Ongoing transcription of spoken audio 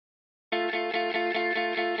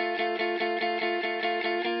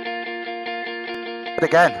But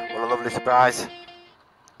again, what a lovely surprise.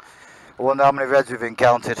 I wonder how many reds we've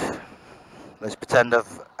encountered. Let's pretend I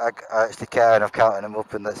actually care and I've counted them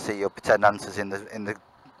up, and let's see your pretend answers in the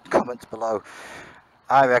comments below.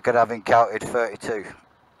 I reckon I've encountered 32.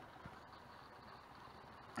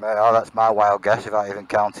 Oh, that's my wild guess without even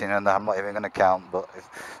counting, and I'm not even going to count, but if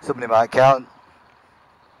somebody might count,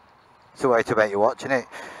 it's a way to make you watching it.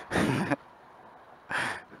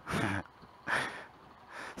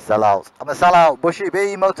 Sellout. I'm a sellout. Bushy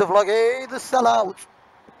B, motovloggy, the sellout.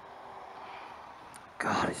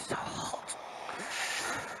 God, it's so hot.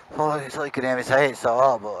 Oh, it's like you can hear me say it's so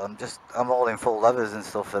hot, but I'm all in full leathers and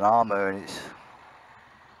stuff and armour, and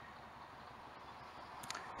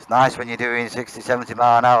it's nice when you're doing 60, 70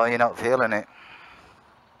 mile an hour, you're not feeling it.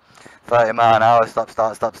 30 mile an hour, stop,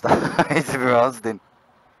 start, stop, start. It's exhausting.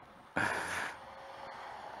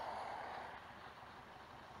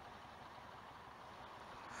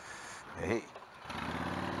 Hey.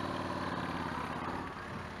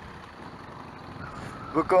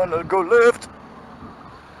 We're gonna go left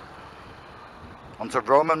onto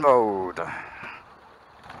Roman Road.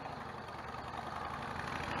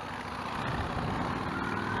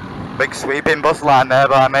 Big sweeping bus line there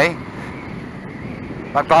by me.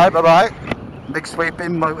 Bye bye, bye bye. Big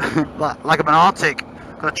sweeping, like I'm an Arctic.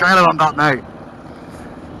 Got a trailer on that now.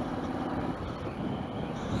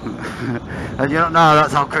 And you don't know,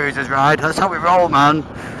 that's how cruisers ride. That's how we roll, man.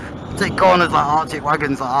 Take corners like Arctic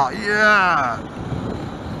wagons like that. Yeah!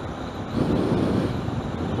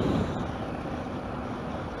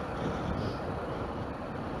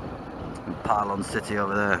 Pylon City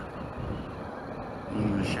over there.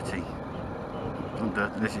 Shitty.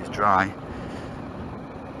 This is dry.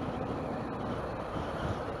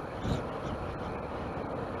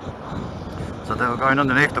 So they were going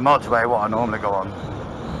underneath the motorway, what I normally go on.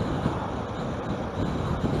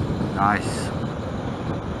 Nice.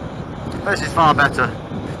 This is far better.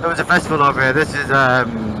 There was a festival over here. This is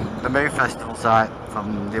the Move Festival site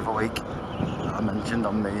from the other week that I mentioned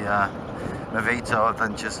on the Vito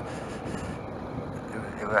adventures.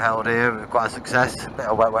 It were held here with quite a success. Bit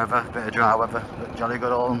of wet weather, bit of dry weather, but jolly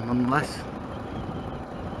good all nonetheless.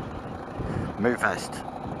 Move Fest.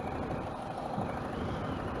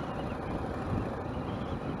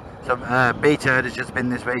 So B-Turd has just been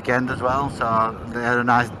this weekend as well, so they had a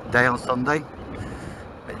nice day on Sunday.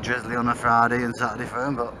 Bit drizzly on a Friday and Saturday for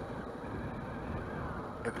them, but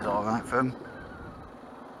it was alright for them.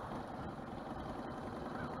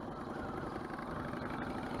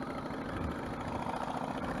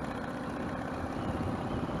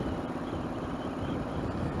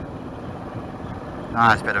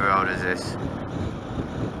 Nice bit of road is this.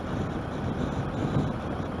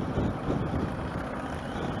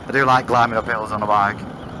 I do like climbing up hills on a bike.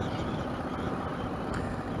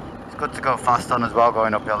 It's good to go fast on as well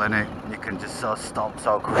going uphill, isn't it? You can just sort of stop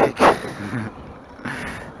so quick.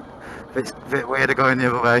 It's a bit weirder going the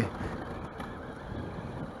other way.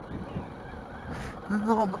 There's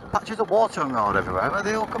little patches of water on the road everywhere. Where are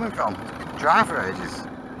they all coming from? It's been dry for ages.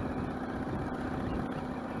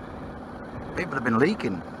 People have been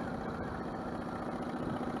leaking.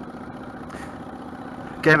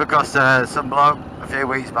 Came across some bloke a few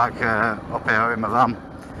weeks back up here in my van,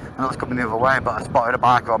 and I was coming the other way, but I spotted a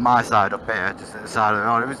biker on my side up here, just at the side of the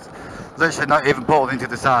road. It was literally not even pulled into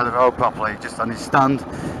the side of the road properly, just on his stand,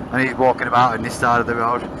 and he's walking about on this side of the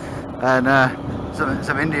road. And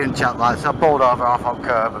some Indian chap, like, so I pulled over off on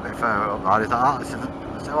curb a bit further up, and he's like, oh, I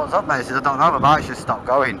said, what's up, mate? He said, I don't know, my bike's just stopped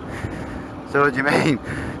going. So what do you mean?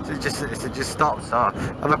 So it just stopped. So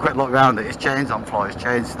have a quick look around it. His chain's on floor, his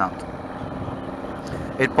chain's snapped.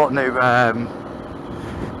 He'd put new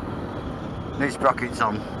sprockets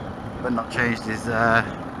on, but not changed his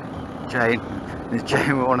chain. His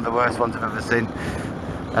chain was one of the worst ones I've ever seen.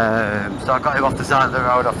 So I got him off the side of the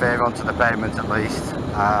road off here onto the pavement at least,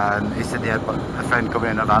 and he said he had a friend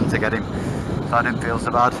coming in a van to get him, so I didn't feel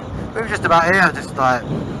so bad. We were just about here, just like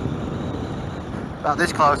about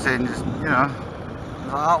this close in, just, you know,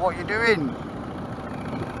 like, oh, what are you doing?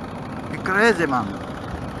 You're crazy, man.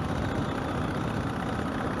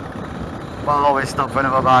 But I'll always stop for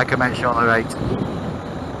another bike and make sure they're right.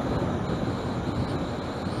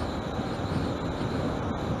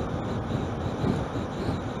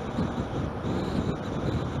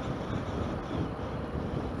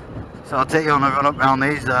 So I'll take you on a run up round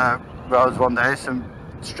these roads one day. Some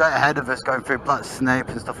straight ahead of us going through Black Snape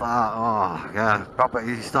and stuff like that. Oh yeah, proper.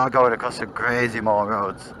 You start going across some crazy more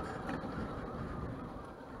roads.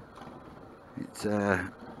 It's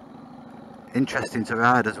interesting to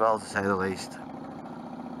ride as well, to say the least.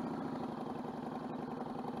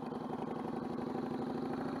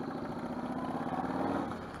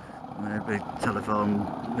 big telephone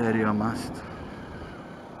radio mast.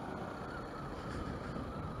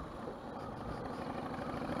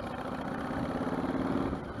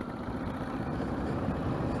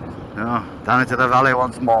 Oh, down into the valley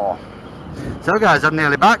once more. So guys, I'm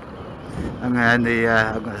nearly back. I'm going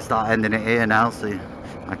to start ending it here now. See,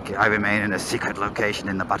 I remain in a secret location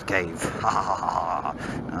in the Batcave.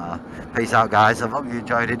 Peace out, guys. I hope you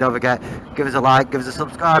enjoyed it. Don't forget, give us a like, give us a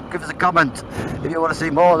subscribe, give us a comment if you want to see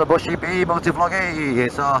more of the Bushy Bee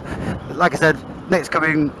multi-vloggy. So, like I said, the next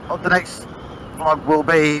vlog will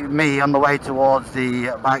be me on the way towards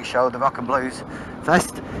the bike show, the Rock and Blues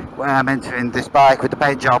Fest, where I'm entering this bike with the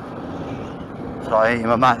paint job. So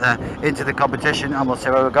I'm there into the competition, and we'll see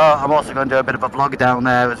where we go. I'm also going to do a bit of a vlog down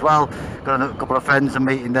there as well. Got a couple of friends I'm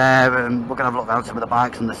meeting there, and we're going to have a look around some of the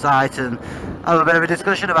bikes on the site and have a bit of a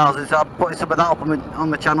discussion about it. So I'm putting some of that up on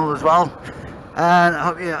the channel as well. And I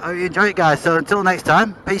hope you enjoy it, guys. So until next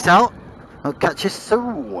time, peace out. I'll catch you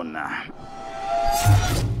soon.